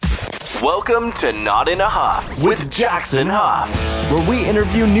Welcome to Not in a Huff with Jackson Huff, where we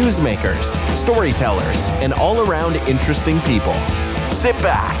interview newsmakers, storytellers, and all-around interesting people. Sit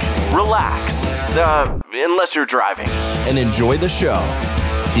back, relax, unless you're driving, and enjoy the show.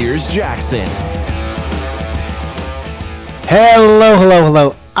 Here's Jackson.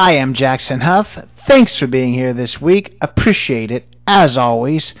 Hello. I am Jackson Huff. Thanks for being here this week. Appreciate it, as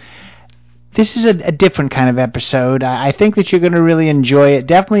always. This is a different kind of episode. I think that you're going to really enjoy it.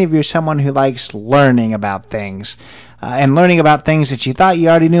 Definitely if you're someone who likes learning about things, and learning about things that you thought you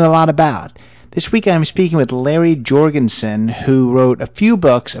already knew a lot about. This week I'm speaking with Larry Jorgensen, who wrote a few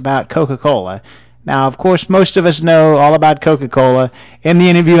books about Coca-Cola. Now, of course, most of us know all about Coca-Cola. In the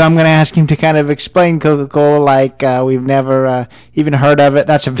interview, I'm going to ask him to kind of explain Coca-Cola like we've never even heard of it.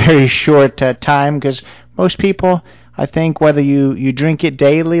 That's a very short time, because most people, I think, whether you drink it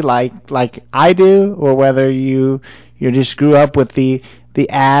daily like I do, or whether you just grew up with the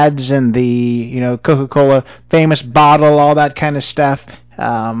ads and the Coca-Cola famous bottle, all that kind of stuff,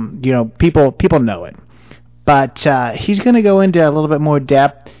 people know it. But he's going to go into a little bit more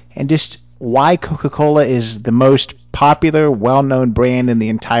depth and just why Coca-Cola is the most popular, well-known brand in the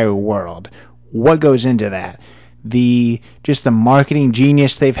entire world. What goes into that? Just the marketing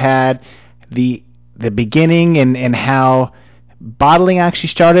genius they've had, the beginning and how bottling actually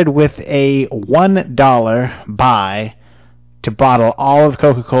started with a $1 buy to bottle all of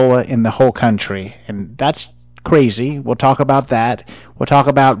Coca-Cola in the whole country. And that's crazy. We'll talk about that. We'll talk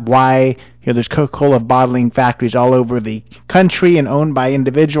about why there's Coca-Cola bottling factories all over the country and owned by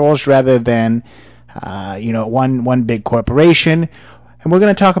individuals rather than one big corporation. And we're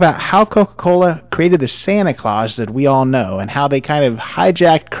going to talk about how Coca-Cola created the Santa Claus that we all know and how they kind of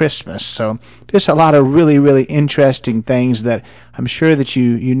hijacked Christmas. So just a lot of really, really interesting things that I'm sure that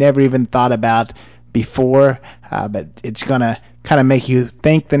you never even thought about before, but it's going to kind of make you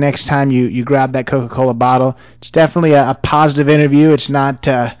think the next time you grab that Coca-Cola bottle. It's definitely a positive interview. It's not,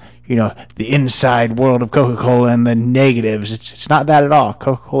 the inside world of Coca-Cola and the negatives. It's not that at all.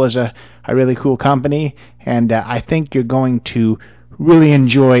 Coca-Cola is a really cool company, and I think you're going to really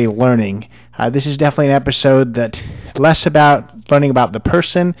enjoy learning. This is definitely an episode that less about learning about the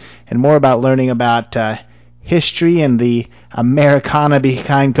person and more about learning about history and the Americana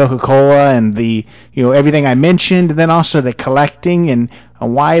behind Coca-Cola and the everything I mentioned, and then also the collecting and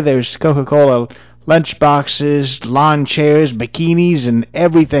why there's Coca-Cola lunchboxes, lawn chairs, bikinis, and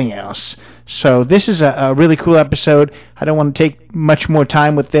everything else. So this is a really cool episode. I don't want to take much more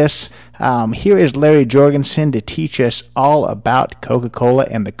time with this. Here is Larry Jorgensen to teach us all about Coca-Cola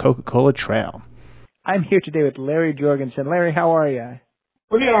and the Coca-Cola Trail. I'm here today with Larry Jorgensen. Larry, how are you?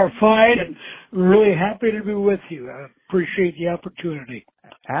 We are fine and really happy to be with you. I appreciate the opportunity.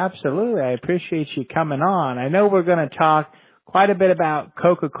 Absolutely. I appreciate you coming on. I know we're going to talk quite a bit about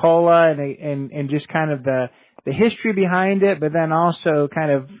Coca-Cola and just kind of the history behind it, but then also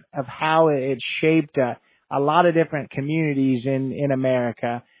kind of how it shaped a lot of different communities in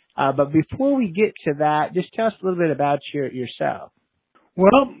America. But before we get to that, just tell us a little bit about yourself.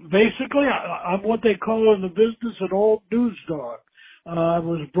 Well, basically, I'm what they call in the business an old news dog. I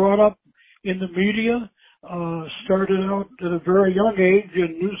was brought up in the media, started out at a very young age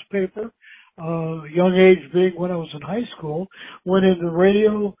in newspaper, young age being when I was in high school, went into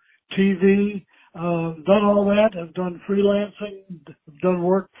radio, TV, done all that. I've done freelancing, done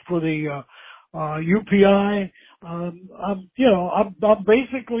work for the UPI. I'm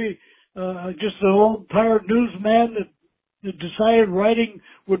basically just an old tired newsman that decided writing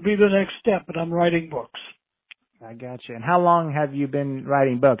would be the next step, and I'm writing books. I gotcha. And how long have you been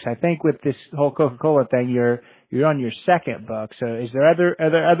writing books? I think with this whole Coca-Cola thing, you're on your second book. So is there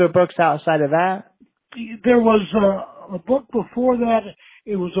other books outside of that? There was a book before that.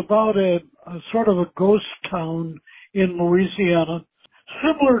 It was about a sort of a ghost town in Louisiana,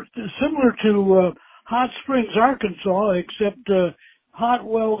 similar to Hot Springs, Arkansas, except Hot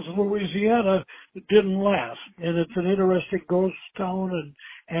Wells, Louisiana didn't last. And it's an interesting ghost town,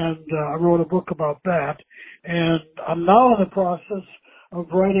 and I wrote a book about that. And I'm now in the process of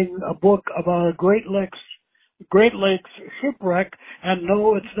writing a book about a Great Lakes shipwreck. And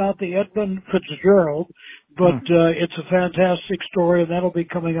no, it's not the Edmund Fitzgerald, but it's a fantastic story, and that'll be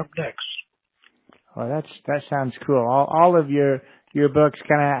coming up next. Oh, that sounds cool. All of your books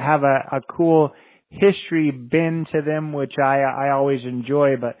kind of have a cool history bend to them, which I always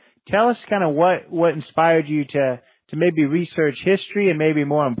enjoy. But tell us kind of what inspired you to maybe research history and maybe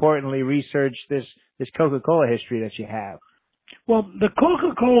more importantly research this Coca-Cola history that you have. Well, the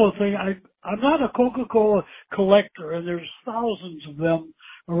Coca-Cola thing, I'm not a Coca-Cola collector, and there's thousands of them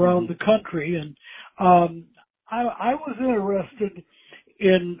around the country. And I was interested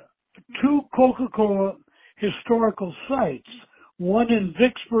in two Coca-Cola historical sites, one in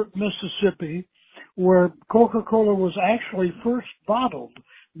Vicksburg, Mississippi, where Coca-Cola was actually first bottled,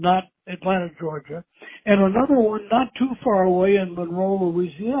 not Atlanta, Georgia, and another one not too far away in Monroe,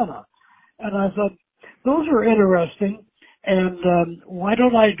 Louisiana. And I thought, those are interesting, and why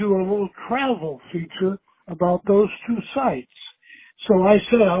don't I do a little travel feature about those two sites? So I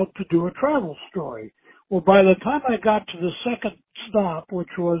set out to do a travel story. Well, by the time I got to the second stop, which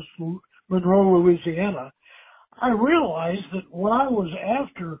was Monroe, Louisiana, I realized that what I was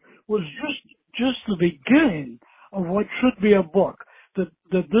after was just the beginning of what should be a book. That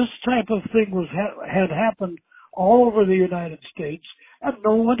this type of thing had happened all over the United States, and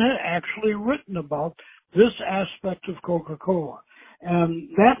no one had actually written about this aspect of Coca-Cola. And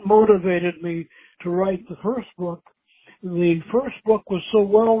that motivated me to write the first book. The first book was so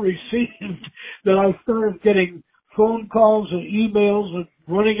well received that I started getting phone calls and emails and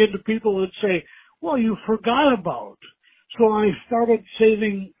running into people that say, well, you forgot about. So I started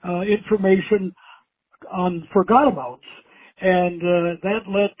saving information on forgot abouts. And that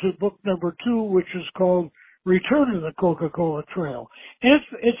led to book number 2, which is called Return to the Coca-Cola Trail. And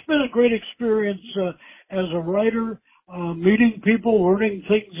it's been a great experience as a writer, meeting people, learning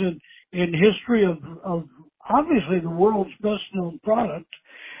things in history of obviously the world's best known product,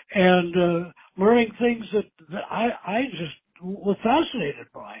 and learning things that I just was fascinated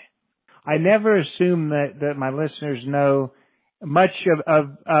by. I never assume that my listeners know much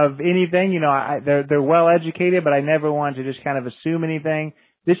of anything. You know, they're well educated, but I never want to just kind of assume anything.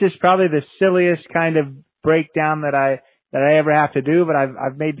 This is probably the silliest kind of breakdown that I ever have to do, but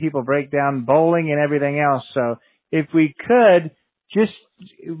I've made people break down bowling and everything else. So if we could just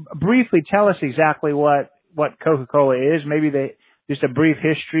briefly tell us exactly what Coca-Cola is, maybe just a brief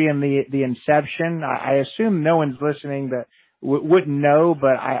history and the inception. I assume no one's listening that wouldn't know,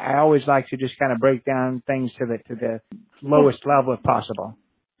 but I always like to just kind of break down things to the lowest level if possible.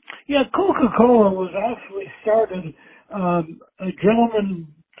 Yeah, Coca-Cola was actually started, a gentleman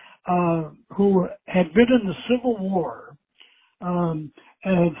who had been in the Civil War and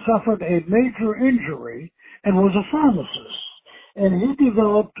had suffered a major injury and was a pharmacist. And he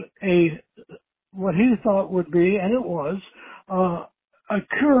developed what he thought would be, and it was, a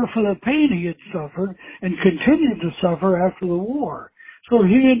cure for the pain he had suffered and continued to suffer after the war. So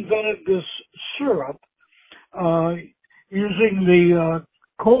he invented this syrup using the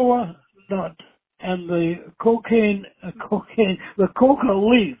cola nut and the the coca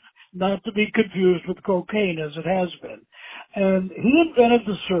leaf, not to be confused with cocaine as it has been. And he invented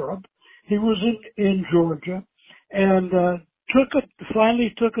the syrup. He was in Georgia, and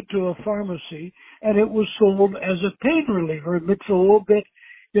finally took it to a pharmacy, and it was sold as a pain reliever. It mixed a little bit,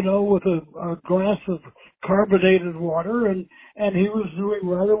 with a glass of carbonated water, and he was doing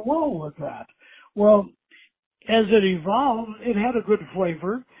rather well with that. Well, as it evolved, it had a good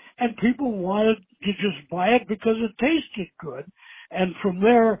flavor, and people wanted to just buy it because it tasted good. And from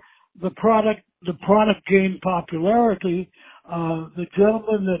there, the product gained popularity. The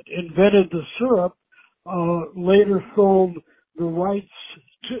gentleman that invented the syrup later sold the rights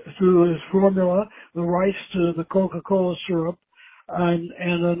to his formula, the rights to the Coca-Cola syrup, and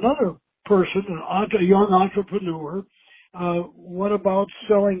another person, a young entrepreneur, went about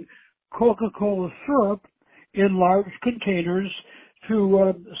selling Coca-Cola syrup in large containers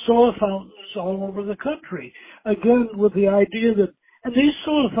to soda fountains all over the country. Again, with the idea that, and these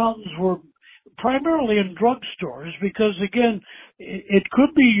soda fountains were primarily in drugstores because, again, it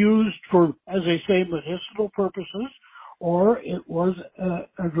could be used for, as they say, medicinal purposes, or it was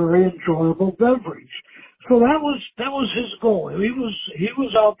a very enjoyable beverage. So that was his goal. He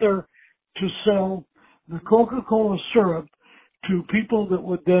was out there to sell the Coca-Cola syrup to people that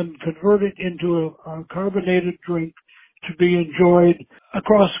would then convert it into a carbonated drink to be enjoyed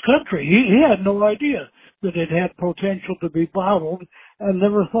across the country. He had no idea that it had potential to be bottled and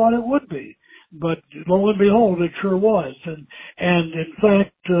never thought it would be. But lo and behold, it sure was. And in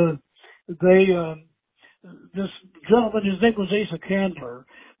fact, this gentleman, his name was Asa Candler,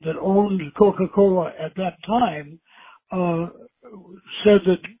 that owned Coca-Cola at that time, said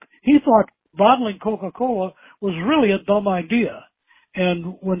that he thought bottling Coca-Cola was really a dumb idea.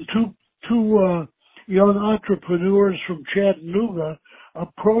 And when two young entrepreneurs from Chattanooga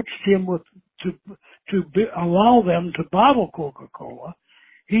approached him to allow them to bottle Coca-Cola,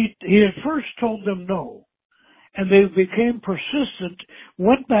 he at first told them no. And they became persistent,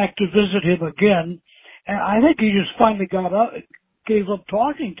 went back to visit him again, and I think he just finally gave up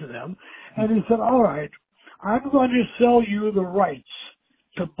talking to them, and he said, all right, I'm going to sell you the rights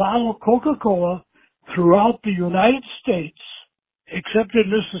to bottle Coca-Cola throughout the United States except in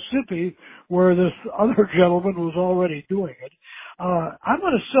Mississippi, where this other gentleman was already doing it. I'm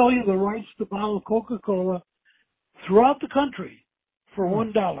going to sell you the rights to bottle Coca-Cola throughout the country for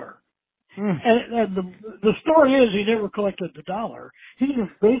 $1. And the story is he never collected the dollar. He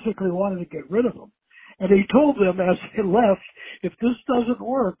just basically wanted to get rid of them. And he told them as they left, if this doesn't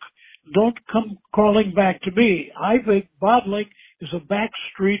work, don't come crawling back to me. I think bottling is a back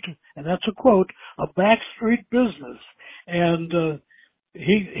street, and that's a quote, a back street business. And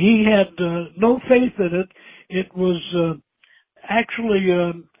he had no faith in it. It was actually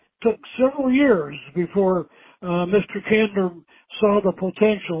took several years before Mr. Candler saw the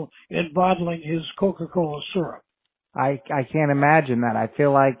potential in bottling his Coca-Cola syrup. I can't imagine that. I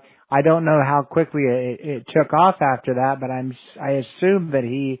feel like I don't know how quickly it took off after that, but I assume that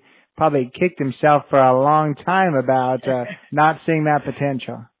he probably kicked himself for a long time about not seeing that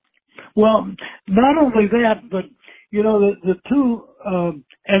potential. Well, not only that, but you know the two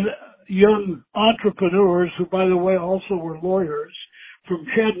and young entrepreneurs, who by the way also were lawyers from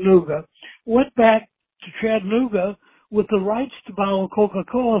Chattanooga, went back to Chattanooga with the rights to bottle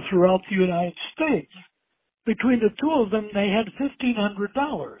Coca-Cola throughout the United States. Between the two of them, they had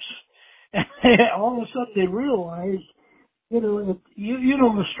 $1,500. And all of a sudden they realized, you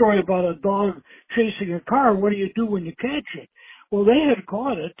know the story about a dog chasing a car. What do you do when you catch it? Well, they had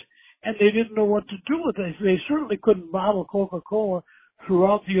caught it, and they didn't know what to do with it. They certainly couldn't bottle Coca-Cola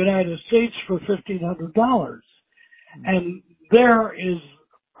throughout the United States for $1,500. And there is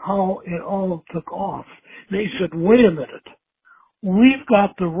how it all took off. They said, wait a minute, we've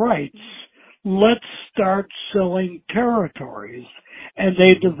got the rights. Let's start selling territories. And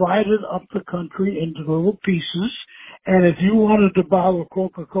they divided up the country into little pieces. And if you wanted to bottle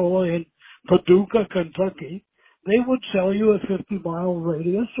Coca-Cola in Paducah, Kentucky, they would sell you a 50-mile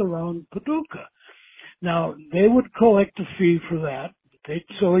radius around Paducah. Now, they would collect a fee for that. They'd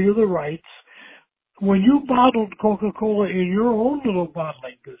sell you the rights. When you bottled Coca-Cola in your own little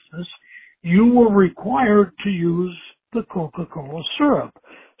bottling business, you were required to use the Coca-Cola syrup.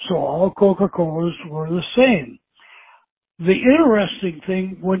 So all Coca-Colas were the same. The interesting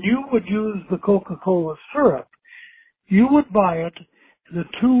thing, when you would use the Coca-Cola syrup, you would buy it. The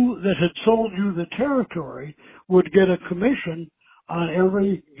two that had sold you the territory would get a commission on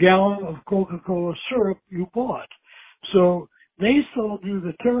every gallon of Coca-Cola syrup you bought. So they sold you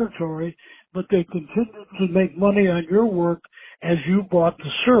the territory, but they continued to make money on your work as you bought the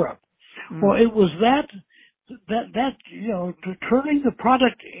syrup. Well, it was that turning the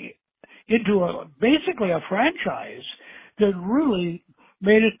product into basically a franchise that really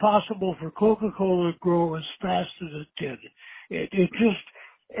made it possible for Coca-Cola to grow as fast as it did. It just,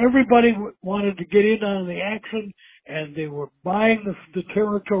 everybody wanted to get in on the action, and they were buying the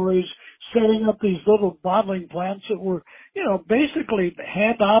territories, setting up these little bottling plants that were, basically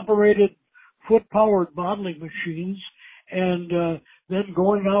hand-operated, foot-powered bottling machines, and then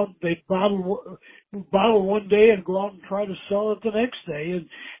going out, they'd bottle one day and go out and try to sell it the next day,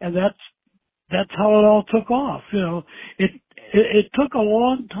 and that's how it all took off. It took a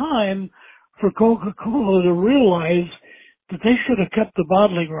long time for Coca-Cola to realize that they should have kept the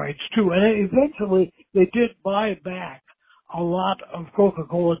bottling rights too, and eventually they did buy back a lot of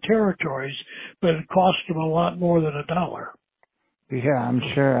Coca-Cola territories, but it cost them a lot more than $1. Yeah, I'm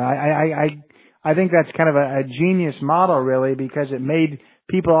sure. I think that's kind of a genius model, really, because it made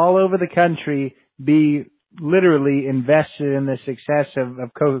people all over the country be literally invested in the success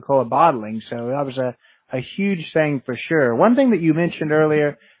of Coca-Cola bottling. So that was a huge thing for sure. One thing that you mentioned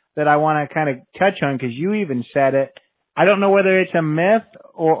earlier that I want to kind of touch on, because you even said it, I don't know whether it's a myth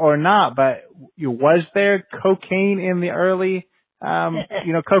or not, but was there cocaine in the early,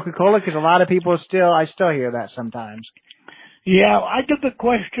 Coca-Cola? Because a lot of people I still hear that sometimes. Yeah, I get the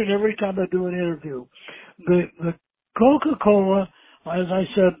question every time I do an interview. The Coca-Cola, as I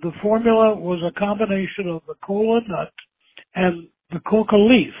said, the formula was a combination of the cola nut and the coca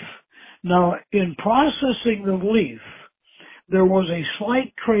leaf. Now, in processing the leaf, there was a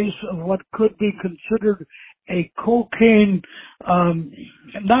slight trace of what could be considered a cocaine,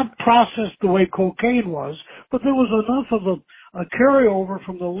 not processed the way cocaine was, but there was enough of a carryover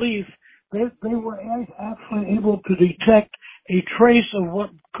from the leaf that they were actually able to detect a trace of what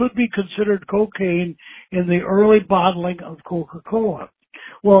could be considered cocaine in the early bottling of Coca-Cola.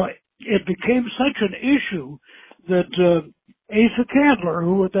 Well, it became such an issue that Asa Candler,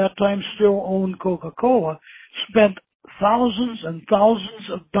 who at that time still owned Coca-Cola, spent thousands and thousands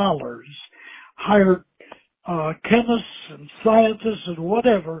of dollars, hired chemists and scientists and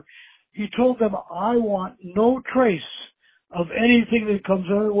whatever. He told them, I want no trace of anything that comes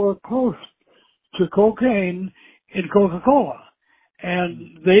anywhere close to cocaine in Coca-Cola.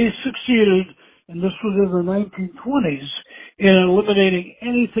 And they succeeded, and this was in the 1920s, in eliminating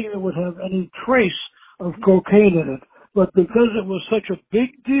anything that would have any trace of cocaine in it. But because it was such a big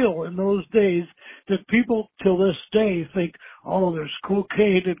deal in those days that people till this day think, oh, there's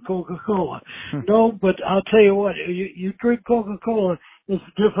cocaine in Coca-Cola. No, but I'll tell you what, you drink Coca-Cola, it's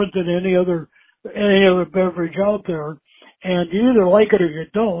different than any other beverage out there. And you either like it or you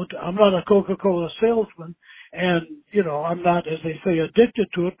don't. I'm not a Coca-Cola salesman, and, I'm not, as they say, addicted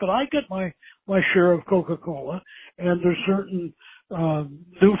to it, but I get my share of Coca-Cola, and there's certain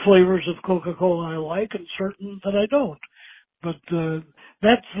new flavors of Coca-Cola I like and certain that I don't. But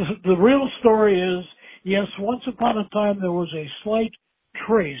that's the real story is, yes, once upon a time there was a slight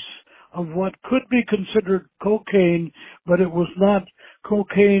trace of what could be considered cocaine, but it was not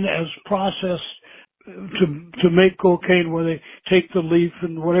cocaine as processed to make cocaine, where they take the leaf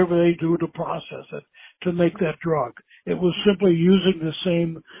and whatever they do to process it to make that drug. It was simply using the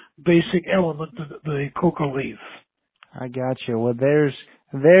same basic element, the coca leaf. I got you. Well, there's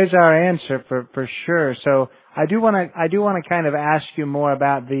our answer for sure. So I do want to kind of ask you more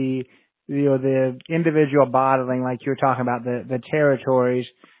about the individual bottling, like you were talking about the territories.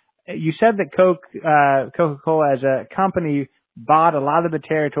 You said that Coca-Cola as a company bought a lot of the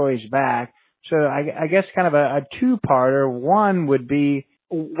territories back. So I guess kind of a two-parter. One would be,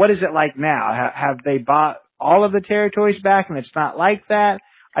 what is it like now? Have they bought all of the territories back and it's not like that?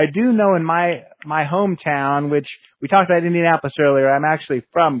 I do know in my hometown, which we talked about Indianapolis earlier, I'm actually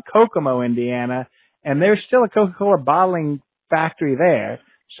from Kokomo, Indiana, and there's still a Coca-Cola bottling factory there.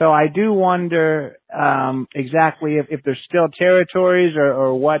 So I do wonder exactly if there's still territories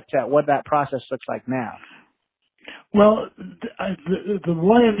or what that process looks like now. Well, the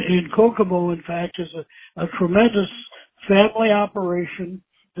one in Kokomo, in fact, is a tremendous family operation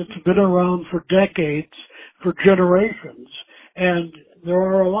that's been around for decades, for generations, and there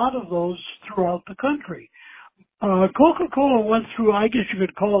are a lot of those throughout the country. Coca-Cola went through, I guess you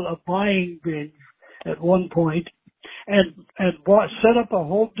could call it a buying binge at one point, and set up a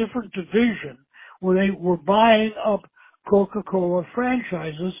whole different division where they were buying up Coca-Cola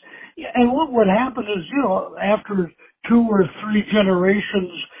franchises. And what would happen is, after 2 or 3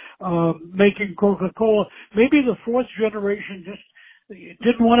 generations making Coca-Cola, maybe the 4th generation just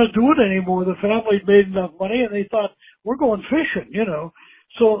didn't want to do it anymore. The family made enough money and they thought, we're going fishing,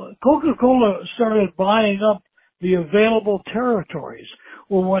 So Coca-Cola started buying up the available territories.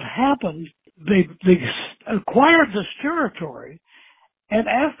 Well, what happened, they acquired this territory, and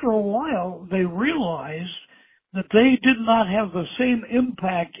after a while they realized that they did not have the same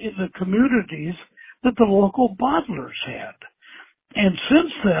impact in the communities that the local bottlers had. And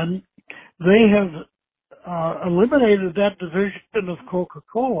since then, they have eliminated that division of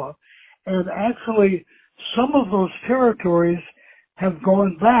Coca-Cola, and actually some of those territories have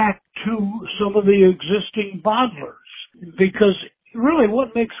gone back to some of the existing bottlers. Because really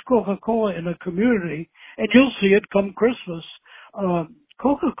what makes Coca-Cola in a community, and you'll see it come Christmas,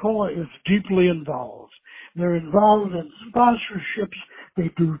 Coca-Cola is deeply involved. They're involved in sponsorships, they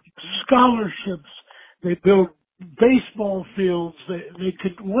do scholarships, they build baseball fields, they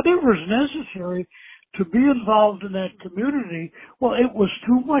could, whatever is necessary to be involved in that community. Well, it was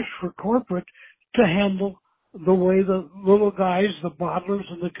too much for corporate to handle the way the little guys, the bottlers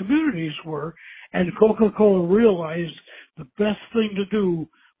and the communities were, and Coca-Cola realized the best thing to do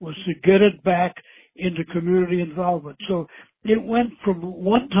was to get it back into community involvement. So it went from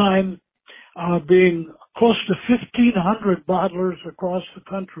one time being close to 1,500 bottlers across the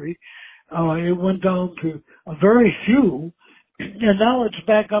country. It went down to a very few, and now it's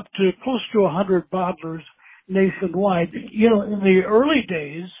back up to close to 100 bottlers nationwide. In the early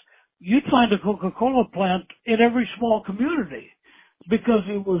days, you'd find a Coca-Cola plant in every small community because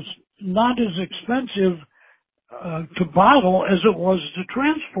it was not as expensive to bottle as it was to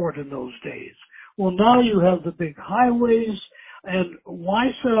transport in those days. Well, now you have the big highways, and why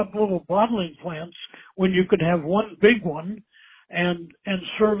set up little bottling plants when you could have one big one and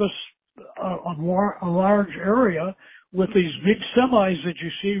service a large area with these big semis that you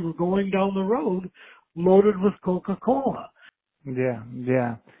see going down the road loaded with Coca-Cola?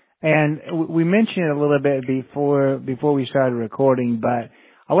 Yeah. And we mentioned it a little bit before we started recording, but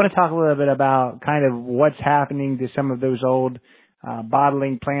I want to talk a little bit about kind of what's happening to some of those old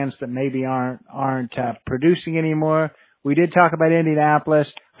bottling plants that maybe aren't producing anymore. We did talk about Indianapolis.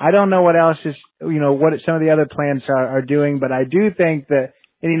 I don't know what else is, what some of the other plants are doing, but I do think that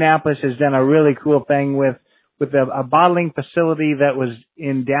Indianapolis has done a really cool thing with a bottling facility that was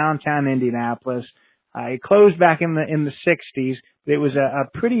in downtown Indianapolis. It closed back in the 60s. It was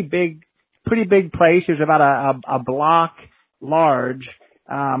a pretty big place. It was about a block large.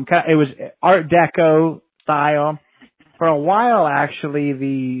 It was Art Deco style. For a while, actually,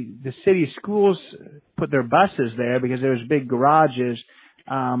 the city schools put their buses there because there was big garages.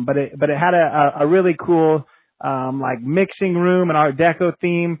 But it had a really cool, like mixing room and Art Deco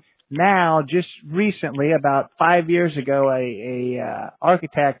theme. Now, just recently, about 5 years ago, a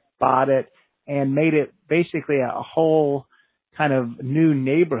architect bought it and made it basically a whole kind of new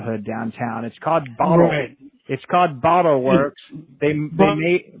neighborhood downtown. It's called Bottle. Right. It's called Bottle Works. They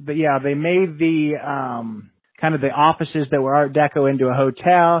made the kind of the offices that were Art Deco into a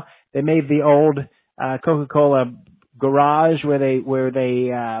hotel. They made the old Coca-Cola garage where they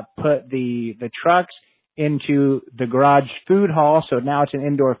put the trucks into the garage food hall. So now it's an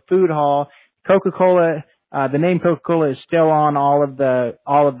indoor food hall. Coca-Cola, the name Coca-Cola is still on all of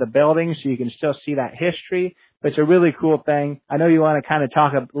the buildings, so you can still see that history. But it's a really cool thing. I know you want to kind of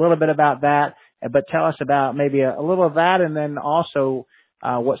talk a little bit about that, but tell us about maybe a little of that, and then also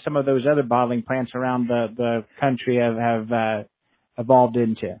what some of those other bottling plants around the country have evolved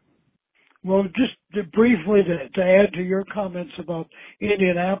into. Well, just briefly to add to your comments about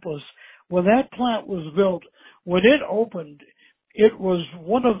Indianapolis, when that plant was built, when it opened, it was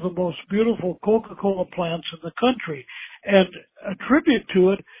one of the most beautiful Coca-Cola plants in the country. And a tribute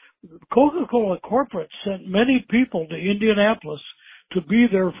to it, Coca-Cola corporate sent many people to Indianapolis to be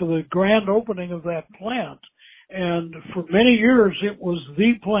there for the grand opening of that plant. And for many years, it was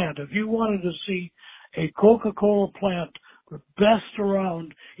the plant. If you wanted to see a Coca-Cola plant, the best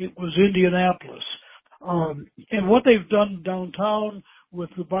around, it was Indianapolis. And what they've done downtown with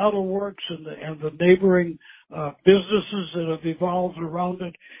the Bottle Works and the neighboring businesses that have evolved around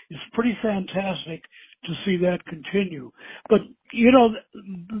it is pretty fantastic to see that continue. But, you know,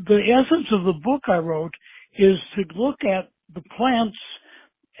 the essence of the book I wrote is to look at the plants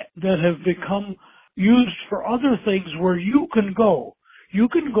that have become used for other things where you can go. You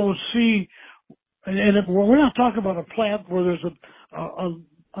can go see, and we're not talking about a plant where there's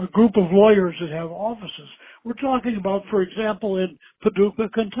a group of lawyers that have offices. We're talking about, for example, in Paducah,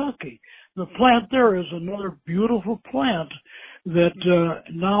 Kentucky. The plant there is another beautiful plant that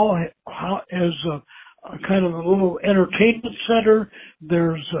now has a kind of a little entertainment center.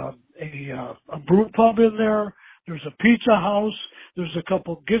 There's a brew pub in there. There's a pizza house. There's a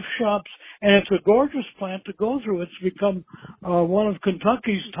couple gift shops, and it's a gorgeous plant to go through. It's become one of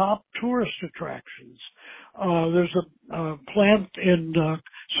Kentucky's top tourist attractions. There's a plant in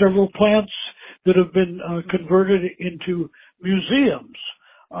several plants that have been converted into museums.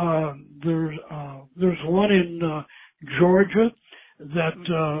 There's one in Georgia that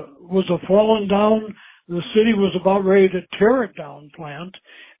was a fallen down. The city was about ready to tear it down plant,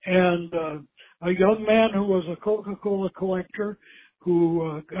 and a young man who was a Coca-Cola collector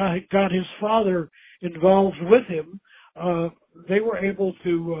who got his father involved with him. They were able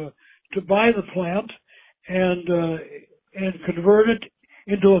to buy the plant and convert it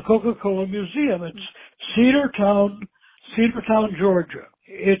into a Coca-Cola museum. It's Cedartown, Georgia.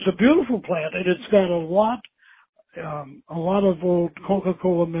 It's a beautiful plant, and it's got a lot of old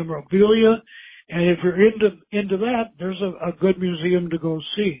Coca-Cola memorabilia. And if you're into that, there's a good museum to go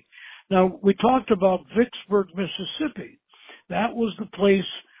see. Now, we talked about Vicksburg, Mississippi. That was the place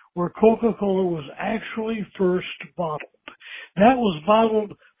where Coca-Cola was actually first bottled. That was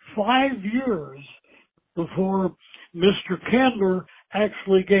bottled 5 years before Mr. Candler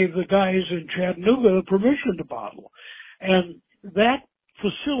actually gave the guys in Chattanooga the permission to bottle. And that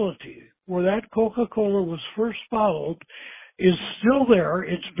facility where that Coca-Cola was first bottled is still there.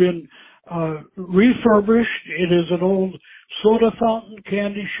 It's been refurbished. It is an old soda fountain,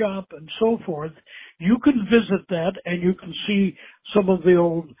 candy shop, and so forth. You can visit that, and you can see some of the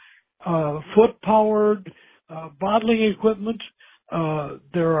old foot-powered bottling equipment.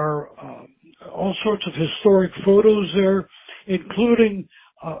 There are all sorts of historic photos there, including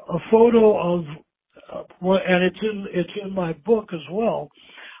a photo of, and it's in my book as well,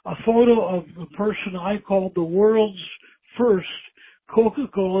 a photo of the person I called the world's first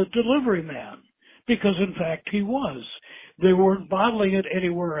Coca-Cola delivery man, because in fact he was. They weren't bottling it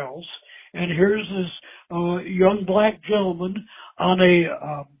anywhere else. And here's this young black gentleman on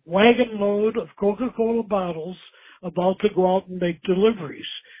a wagon load of Coca-Cola bottles about to go out and make deliveries.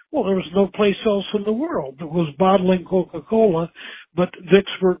 Well, there was no place else in the world that was bottling Coca-Cola but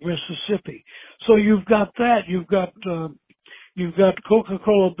Vicksburg, Mississippi. So you've got that. You've got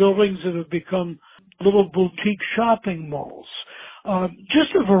Coca-Cola buildings that have become little boutique shopping malls.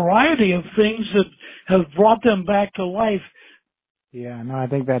 Just a variety of things that have brought them back to life. Yeah, no, I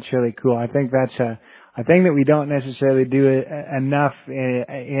think that's really cool. I think that's a thing that we don't necessarily do enough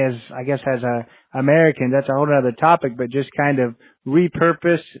is, I guess, as Americans. That's a whole other topic, but just kind of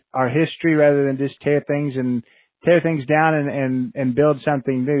repurpose our history rather than just tear things down and build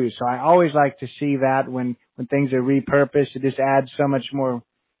something new. So I always like to see that when things are repurposed, it just adds so much more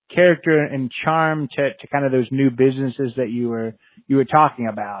character and charm to kind of those new businesses that you were talking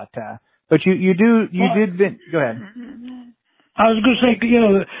about. But go ahead. I was going to say,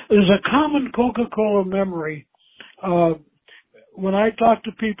 there's a common Coca-Cola memory. When I talk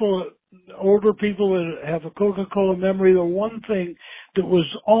to people, older people that have a Coca-Cola memory, the one thing that was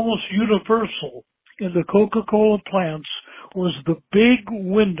almost universal in the Coca-Cola plants was the big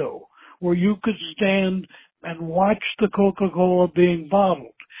window where you could stand and watch the Coca-Cola being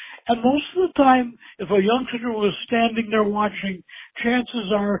bottled. And most of the time, if a youngster was standing there watching,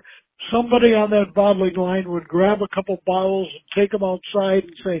 chances are somebody on that bottling line would grab a couple bottles and take them outside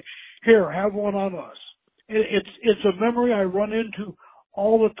and say, "Here, have one on us." It's a memory I run into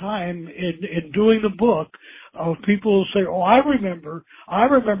all the time in doing the book of people who say, "Oh, I remember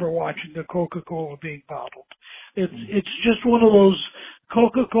watching the Coca-Cola being bottled." It's just one of those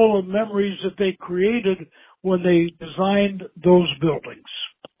Coca-Cola memories that they created when they designed those buildings.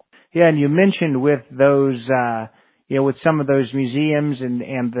 Yeah, and you mentioned with those, with some of those museums and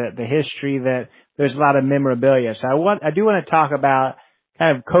the history that there's a lot of memorabilia. So I do want to talk about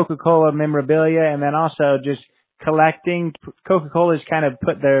kind of Coca-Cola memorabilia, and then also just collecting. Coca-Cola's kind of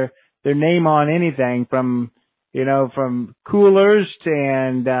put their name on anything from coolers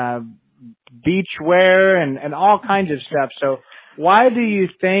and beachwear and all kinds of stuff. So why do you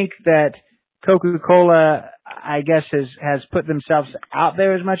think that Coca-Cola, I guess, has put themselves out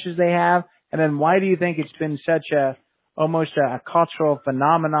there as much as they have? And then why do you think it's been such almost a cultural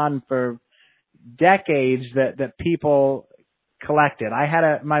phenomenon for decades that people collected?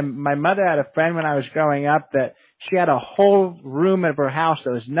 My mother had a friend when I was growing up that she had a whole room of her house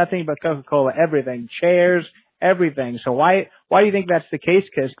that was nothing but Coca-Cola, everything, chairs, everything. So why do you think that's the case?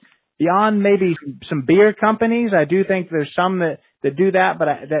 Because beyond maybe some beer companies, I do think there's some that do that,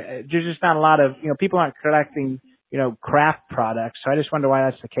 but there's just not a lot of, people aren't collecting, craft products. So I just wonder why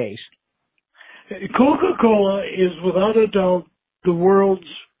that's the case. Coca-Cola is without a doubt the world's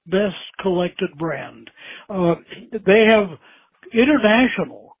best collected brand. They have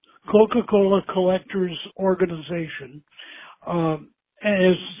international Coca-Cola Collectors Organization, and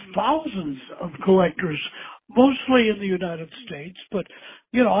has thousands of collectors, mostly in the United States, but,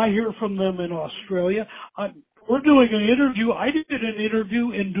 I hear from them in Australia. We're doing an interview. I did an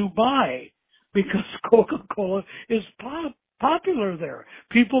interview in Dubai because Coca-Cola is popular there.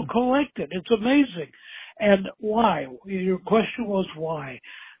 People collect it. It's amazing. And why? Your question was why.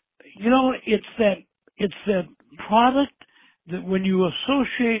 It's that product that when you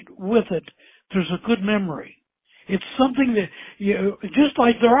associate with it, there's a good memory. It's something that, just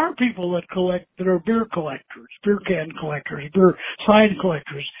like there are people that are beer collectors, beer can collectors, beer sign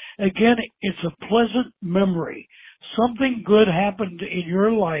collectors. Again, it's a pleasant memory. Something good happened in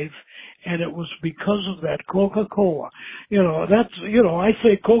your life, and it was because of that Coca-Cola. I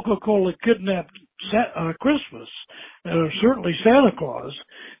say Coca-Cola kidnapped Christmas, certainly Santa Claus,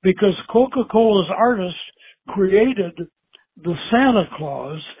 because Coca-Cola's artists created the Santa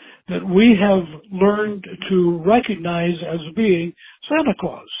Claus that we have learned to recognize as being Santa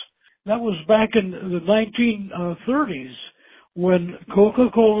Claus. That was back in the 1930s when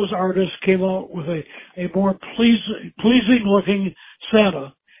Coca-Cola's artists came out with a more pleasing looking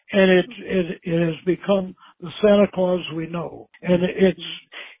Santa, and it has become the Santa Claus we know. And it's,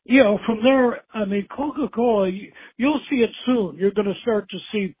 from there, Coca-Cola, you'll see it soon. You're going to start to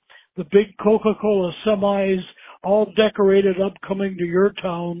see the big Coca-Cola semis all decorated up coming to your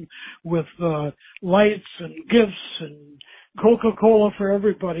town with lights and gifts and Coca-Cola for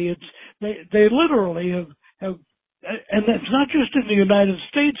everybody. They literally have, and it's not just in the United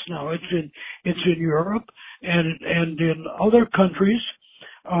States now. It's in Europe and in other countries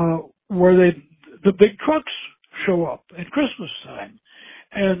where the big trucks show up at Christmas time.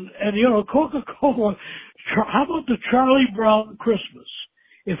 And Coca-Cola. How about the Charlie Brown Christmas?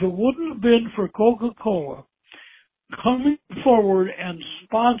 If it wouldn't have been for Coca-Cola coming forward and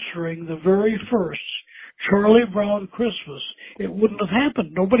sponsoring the very first Charlie Brown Christmas, it wouldn't have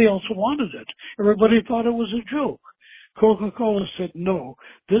happened. Nobody else wanted it. Everybody thought it was a joke. Coca-Cola said, no,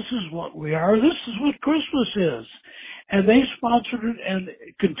 this is what we are. This is what Christmas is. And they sponsored it, and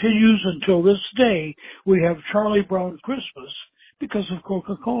it continues until this day. We have Charlie Brown Christmas because of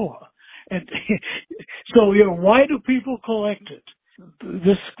Coca-Cola. And so, why do people collect it?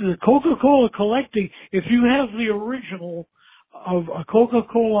 The Coca-Cola collecting, if you have the original of a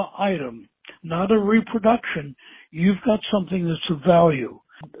Coca-Cola item, not a reproduction, you've got something that's of value.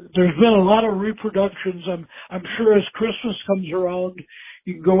 There's been a lot of reproductions. I'm sure as Christmas comes around,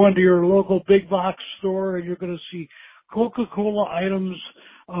 you can go into your local big box store and you're going to see Coca-Cola items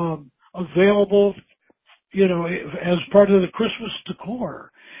available, as part of the Christmas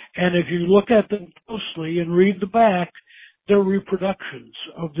decor. And if you look at them closely and read the back, they're reproductions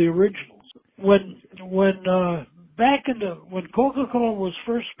of the originals. When Coca-Cola was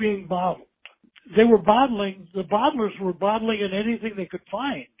first being bottled, the bottlers were bottling in anything they could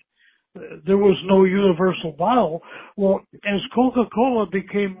find. There was no universal bottle. Well, as Coca-Cola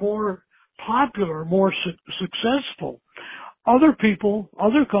became more popular, more successful, other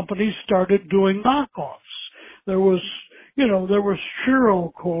companies started doing knockoffs. There was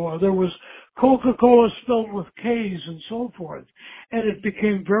Churro Cola, there was Coca-Cola spelled with K's and so forth. And it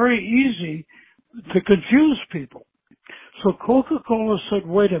became very easy to confuse people. So Coca-Cola said,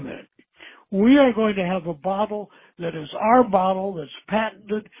 wait a minute. We are going to have a bottle that is our bottle, that's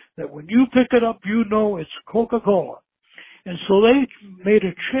patented, that when you pick it up, you know it's Coca-Cola. And so they made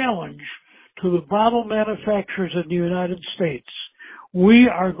a challenge to the bottle manufacturers in the United States. We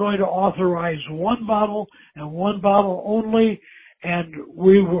are going to authorize one bottle and one bottle only, and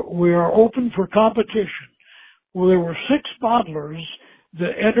we are open for competition. Well, there were 6 bottlers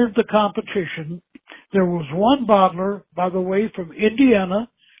that entered the competition. There was one bottler, by the way, from Indiana,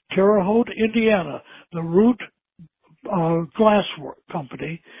 Terre Haute, Indiana, the Root Glasswork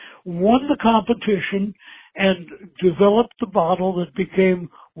Company, won the competition and developed the bottle that became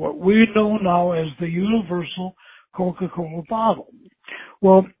what we know now as the universal Coca-Cola bottle.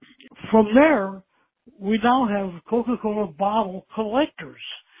 Well, from there, we now have Coca-Cola bottle collectors,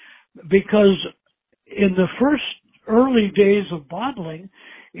 because in the first early days of bottling,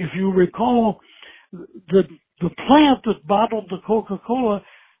 if you recall, the plant that bottled the Coca-Cola,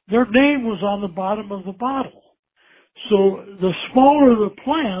 their name was on the bottom of the bottle. So the smaller the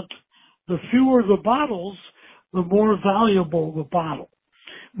plant, the fewer the bottles, the more valuable the bottle.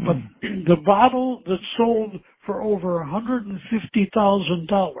 But the bottle that sold for over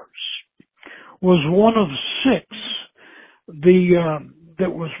 $150,000 was one of 6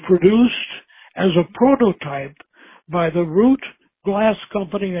 that was produced as a prototype by the Root Glass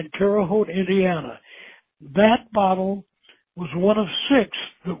Company in Terre Haute, Indiana. That bottle was one of 6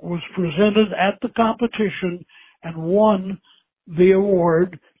 that was presented at the competition and won the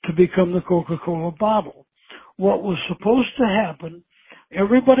award to become the Coca-Cola bottle. What was supposed to happen,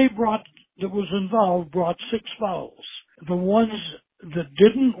 everybody that was involved brought 6 bottles. The ones that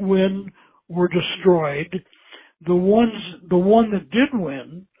didn't win were destroyed. The one that did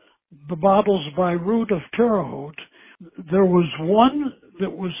win, the bottles by Root of Terre Haute, there was one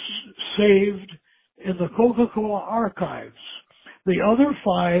that was saved in the Coca-Cola archives. The other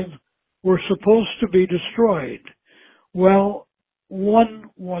 5 were supposed to be destroyed. Well, one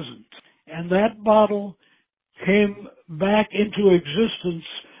wasn't. And that bottle came back into existence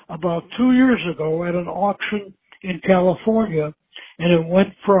about 2 years ago at an auction in California, and it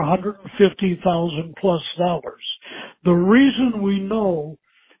went for $150,000 plus. The reason we know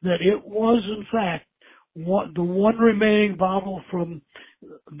that it was in fact the one remaining bottle from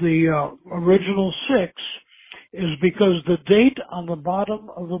the original 6 is because the date on the bottom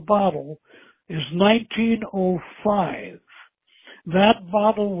of the bottle is 1905. That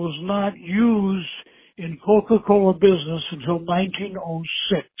bottle was not used in Coca-Cola business until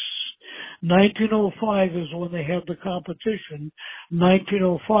 1906. 1905 is when they had the competition.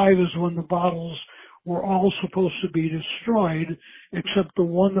 1905 is when the bottles were all supposed to be destroyed, except the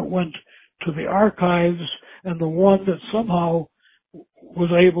one that went to the archives and the one that somehow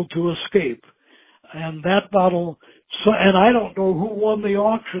was able to escape. And that bottle, and I don't know who won the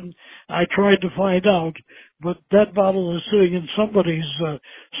auction. I tried to find out, but that bottle is sitting in somebody's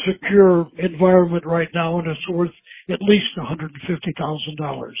secure environment right now, and it's worth at least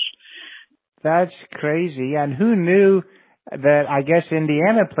 $150,000. That's crazy. And who knew that, I guess,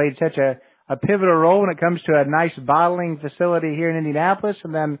 Indiana played such a pivotal role when it comes to a nice bottling facility here in Indianapolis.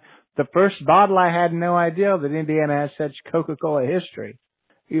 And then the first bottle, I had no idea that Indiana has such Coca-Cola history.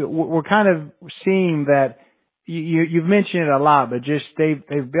 We're kind of seeing that you've mentioned it a lot, but just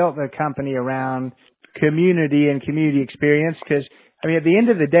they've built their company around community and community experience. Because I mean, at the end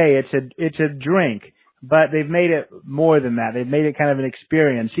of the day, it's a drink, but they've made it more than that. They've made it kind of an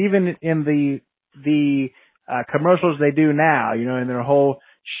experience. Even in the commercials they do now, you know, in their whole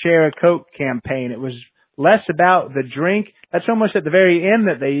Share a Coke campaign, it was less about the drink. That's almost at the very end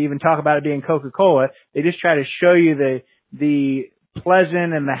that they even talk about it being Coca-Cola. They just try to show you the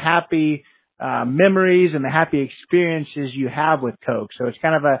pleasant and the happy memories and the happy experiences you have with Coke. So it's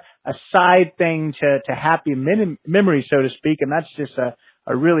kind of a side thing to happy memories, so to speak, and that's just a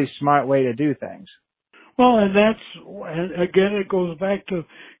really smart way to do things. Well, and again, it goes back to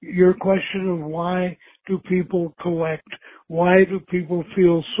your question of why do people collect? Why do people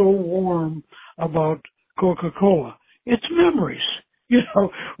feel so warm about Coca-Cola? It's memories. We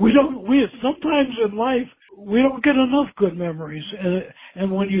sometimes in life, we don't get enough good memories.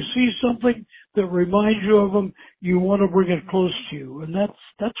 And when you see something that reminds you of them, you want to bring it close to you. And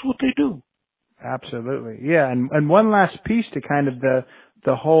that's what they do. Absolutely. Yeah. And one last piece to kind of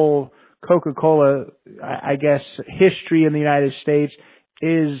the whole Coca-Cola, I guess, history in the United States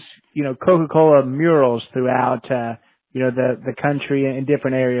is, Coca-Cola murals throughout, the country in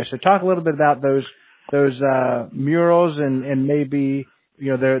different areas. So talk a little bit about those murals and maybe,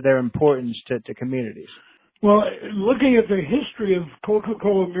 their importance to communities. Well, looking at the history of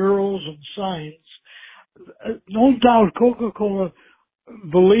Coca-Cola murals and signs, no doubt Coca-Cola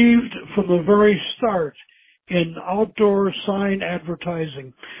believed from the very start in outdoor sign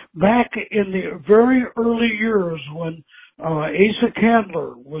advertising. Back in the very early years when Asa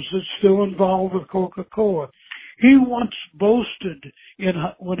Candler was still involved with Coca-Cola, he once boasted,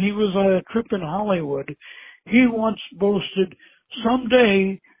 when he was on a trip in Hollywood, he once boasted,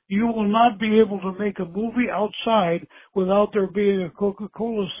 someday you will not be able to make a movie outside without there being a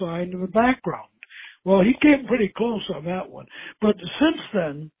Coca-Cola sign in the background. Well, he came pretty close on that one. But since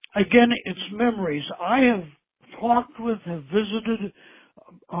then, again, it's memories. I have talked with, have visited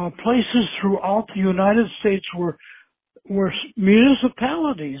places throughout the United States where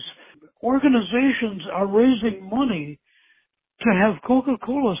municipalities, organizations are raising money to have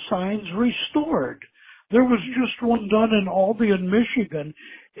Coca-Cola signs restored. There was just one done in Albion, Michigan.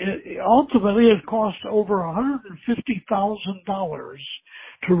 Ultimately, it cost over $150,000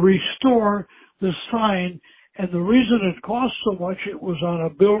 to restore the sign, and the reason it cost so much, it was on a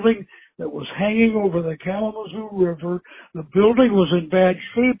building that was hanging over the Kalamazoo River. The building was in bad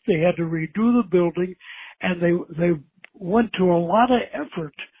shape. They had to redo the building, and they went to a lot of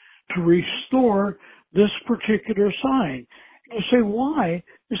effort to restore this particular sign. You say, why?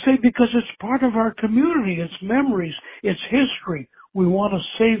 You say, because it's part of our community. It's memories. It's history. We want to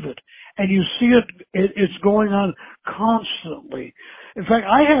save it. And you see it's going on constantly. In fact,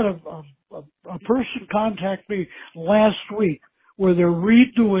 I had a person contact me last week where they're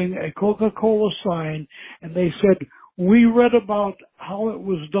redoing a Coca-Cola sign, and they said, we read about how it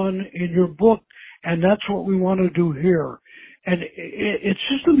was done in your book, and that's what we want to do here. And it's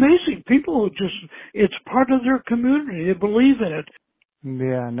just amazing. People it's part of their community. They believe in it.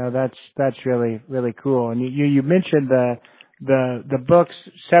 Yeah, no, that's really, really cool. And you mentioned the books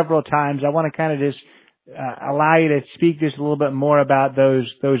several times. I want to kind of just allow you to speak just a little bit more about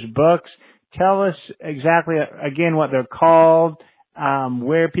those books. Tell us exactly, again, what they're called,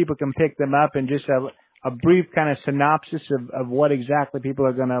 where people can pick them up, and just a brief kind of synopsis of what exactly people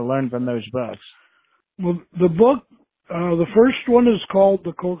are going to learn from those books. Well, the book, the first one is called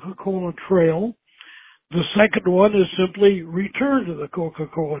The Coca-Cola Trail. The second one is simply Return to the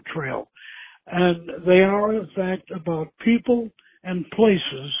Coca-Cola Trail. And they are, in fact, about people and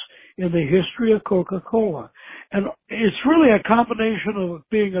places in the history of Coca-Cola. And it's really a combination of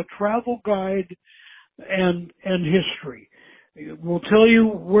being a travel guide and history. We'll tell you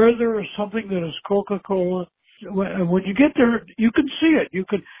where there is something that is Coca-Cola. When you get there, you can see it. You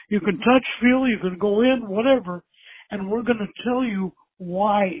can touch, feel, you can go in, whatever. And we're going to tell you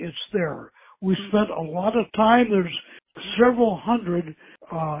why it's there. We spent a lot of time. There's several hundred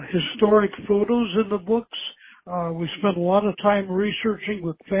historic photos in the books. We spent a lot of time researching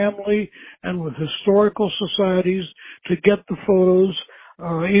with family and with historical societies to get the photos.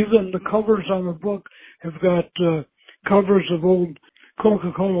 Even the covers on the book have got covers of old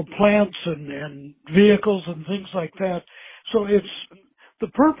Coca-Cola plants and vehicles and things like that. So the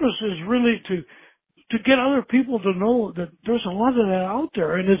purpose is really to get other people to know that there's a lot of that out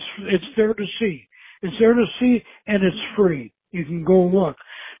there, and it's there to see. It's there to see, and it's free. You can go look.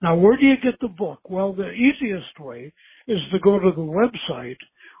 Now, where do you get the book? Well, the easiest way is to go to the website,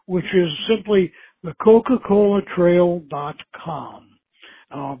 which is simply theCoca-ColaTrail.com.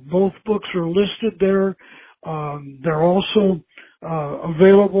 Both books are listed there. They're also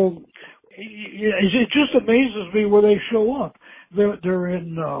available. It just amazes me where they show up. They're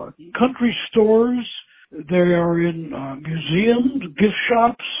in country stores. They are in museums, gift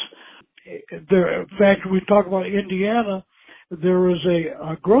shops. In fact, we talk about Indiana. There is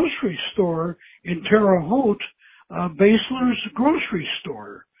a grocery store in Terre Haute, Basler's grocery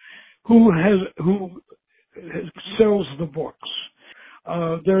store, who sells the books.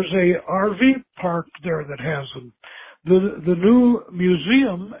 There's a RV park there that has them. The new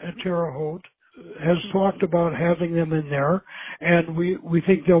museum at Terre Haute has talked about having them in there, and we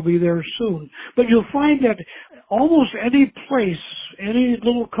think they'll be there soon. But you'll find that almost any place, any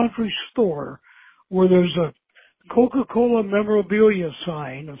little country store where there's a Coca-Cola memorabilia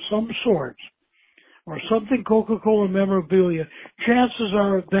sign of some sort, or something Coca-Cola memorabilia, chances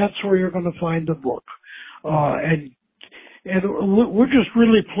are that's where you're going to find the book. And we're just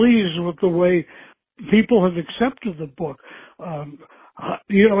really pleased with the way people have accepted the book.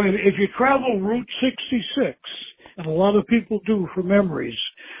 If you travel Route 66, and a lot of people do for memories,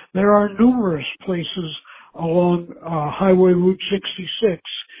 there are numerous places along Highway Route 66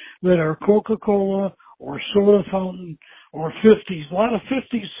 that are Coca-Cola or soda fountain or 50s. A lot of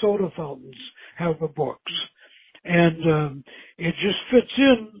 50s soda fountains have the books. And it just fits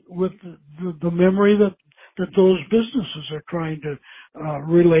in with the memory that those businesses are trying to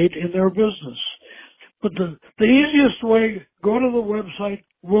relate in their business. But the easiest way, go to the website.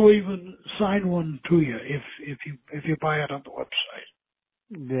 We'll even sign one to you if you buy it on the website.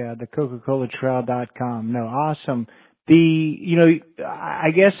 Yeah, the Coca-ColaTrail.com. No, awesome. I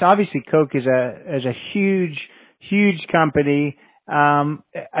guess obviously Coke is a huge company.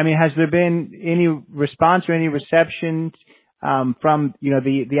 Has there been any response or any reception from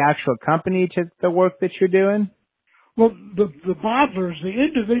the actual company to the work that you're doing? Well, the bottlers, the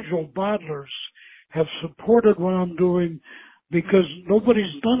individual bottlers, have supported what I'm doing because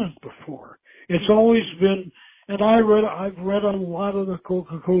nobody's done it before. It's always been, and I've read a lot of the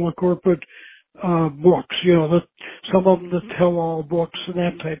Coca-Cola corporate books, some of them the tell-all books and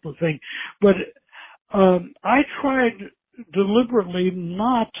that type of thing. But I tried deliberately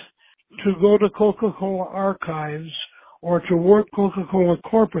not to go to Coca-Cola archives or to work Coca-Cola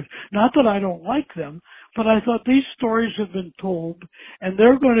corporate. Not that I don't like them, but I thought these stories have been told, and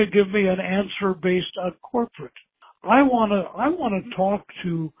they're going to give me an answer based on corporate. I want to talk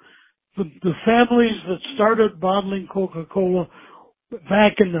to the families that started bottling Coca-Cola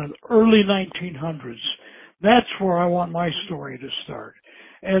back in the early 1900s. That's where I want my story to start.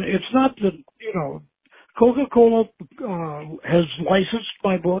 And it's not that, Coca-Cola has licensed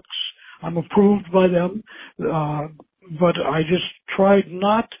my books. I'm approved by them. But I just tried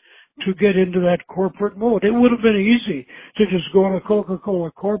not to get into that corporate mode. It would have been easy to just go to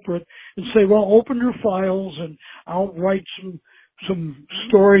Coca-Cola corporate and say, well, open your files and I'll write some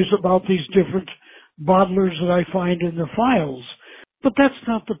stories about these different bottlers that I find in the files. But that's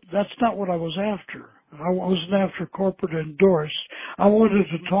not what I was after. I wasn't after corporate endorsed. I wanted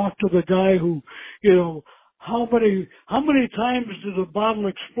to talk to the guy who, how many times did a bottle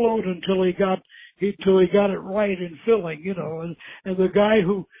explode until he got it right in filling, and the guy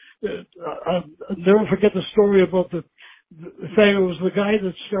who, I'll never forget the story about the thing. It was the guy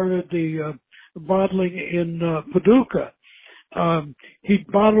that started the bottling in Paducah. He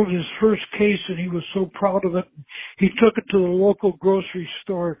bottled his first case and he was so proud of it. He took it to the local grocery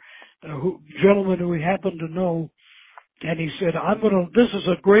store, gentleman who he happened to know, and he said, this is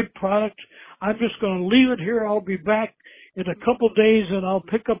a great product. I'm just going to leave it here. I'll be back in a couple of days and I'll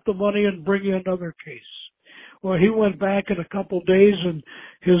pick up the money and bring you another case. Well, he went back in a couple of days and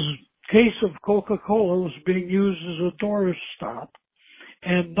his case of Coca-Cola was being used as a tourist stop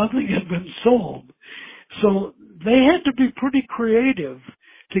and nothing had been sold. So they had to be pretty creative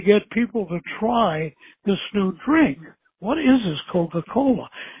to get people to try this new drink. What is this Coca-Cola?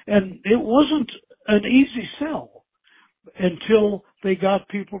 And it wasn't an easy sell until they got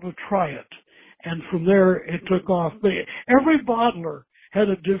people to try it. And from there, it took off. But every bottler had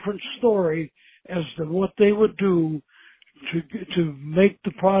a different story as to what they would do to make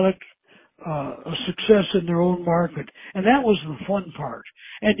the product a success in their own market. And that was the fun part.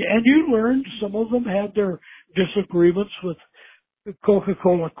 And you learned some of them had their disagreements with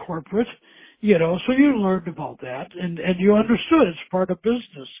Coca-Cola corporate, so you learned about that and you understood it's part of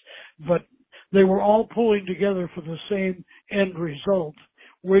business. But they were all pulling together for the same end result.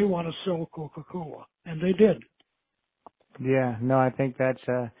 We want to sell Coca-Cola. And they did. Yeah, no, I think that's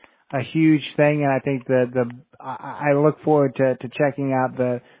a huge thing, and I think I look forward to checking out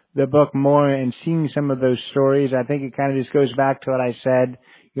the book more and seeing some of those stories. I think it kind of just goes back to what I said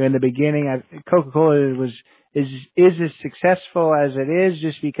in the beginning. Coca-Cola is as successful as it is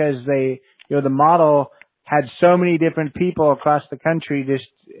just because the model had so many different people across the country just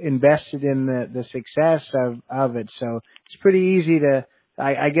invested in the success of it. So it's pretty easy to,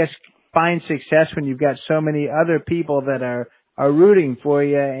 I guess, find success when you've got so many other people that are rooting for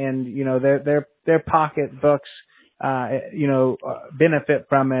you, and their pocketbooks benefit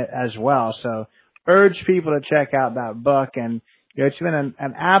from it as well. So urge people to check out that book. And It's been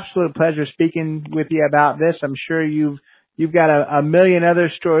an absolute pleasure speaking with you about this. I'm sure you've got a million other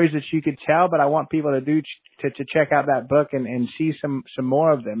stories that you could tell, but I want people to check out that book and see some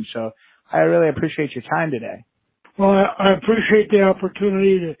more of them. So I really appreciate your time today. Well, I appreciate the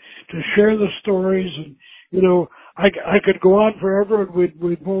opportunity to share the stories, and I could go on forever, and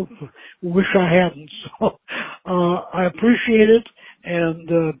we both wish I hadn't. So I appreciate it,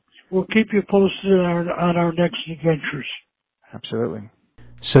 and we'll keep you posted on our next adventures. Absolutely.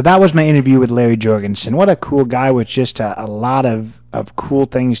 So that was my interview with Larry Jorgensen. What a cool guy with just a lot of cool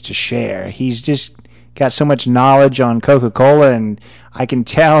things to share. He's just got so much knowledge on Coca-Cola, and I can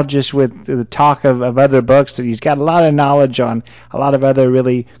tell just with the talk of other books that he's got a lot of knowledge on a lot of other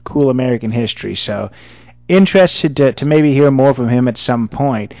really cool American history. So interested to maybe hear more from him at some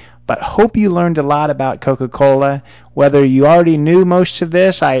point. But hope you learned a lot about Coca-Cola. Whether you already knew most of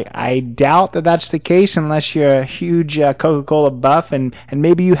this, I doubt that that's the case unless you're a huge Coca-Cola buff, and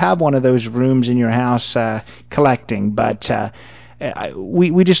maybe you have one of those rooms in your house collecting. But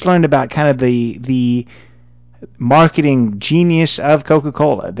we just learned about kind of the marketing genius of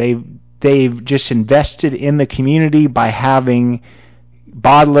Coca-Cola. They've just invested in the community by having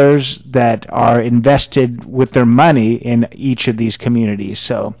bottlers that are invested with their money in each of these communities.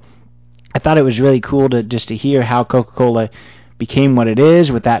 So I thought it was really cool to hear how Coca-Cola became what it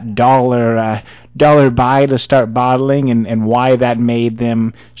is with that dollar buy to start bottling, and why that made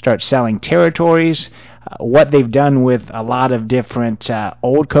them start selling territories. What they've done with a lot of different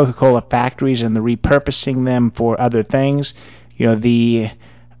old Coca-Cola factories and the repurposing them for other things. The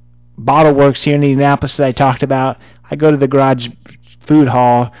bottle works here in Indianapolis that I talked about. I go to the Garage Food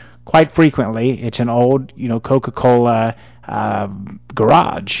Hall quite frequently. It's an old, Coca-Cola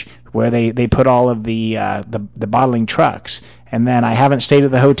garage where they put all of the bottling trucks. And then I haven't stayed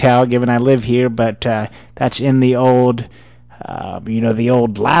at the hotel, given I live here, but that's in the old, the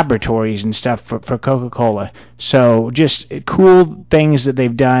old laboratories and stuff for Coca-Cola. So just cool things that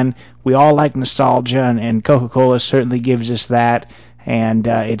they've done. We all like nostalgia, and Coca-Cola certainly gives us that. And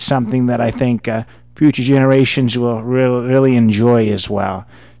it's something that I think future generations will really enjoy as well.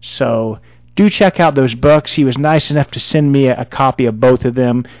 So do check out those books. He was nice enough to send me a copy of both of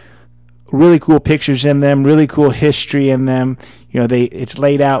them. Really cool pictures in them, really cool history in them. It's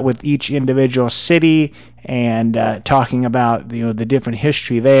laid out with each individual city and talking about the different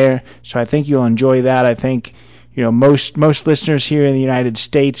history there. So I think you'll enjoy that. I think most listeners here in the United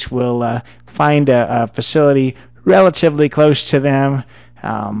States will find a facility relatively close to them.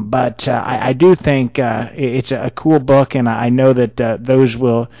 But I do think it's a cool book, and I know that those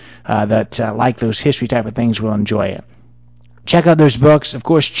that like those history type of things will enjoy it. Check out those books. Of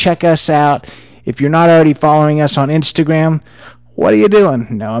course, check us out. If you're not already following us on Instagram, what are you doing?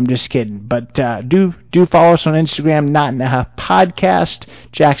 No, I'm just kidding. But do follow us on Instagram, Not Enough Podcast,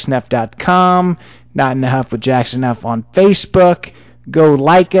 JacksonF.com, Not Enough with Jackson F on Facebook. Go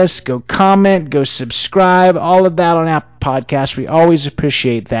like us, go comment, go subscribe, all of that on Apple Podcasts. We always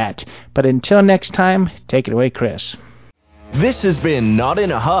appreciate that. But until next time, take it away, Chris. This has been Not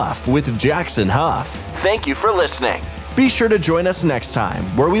in a Huff with Jackson Huff. Thank you for listening. Be sure to join us next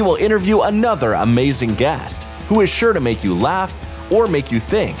time, where we will interview another amazing guest who is sure to make you laugh or make you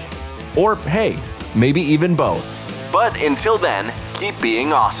think. Or, hey, maybe even both. But until then, keep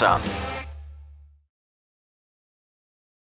being awesome.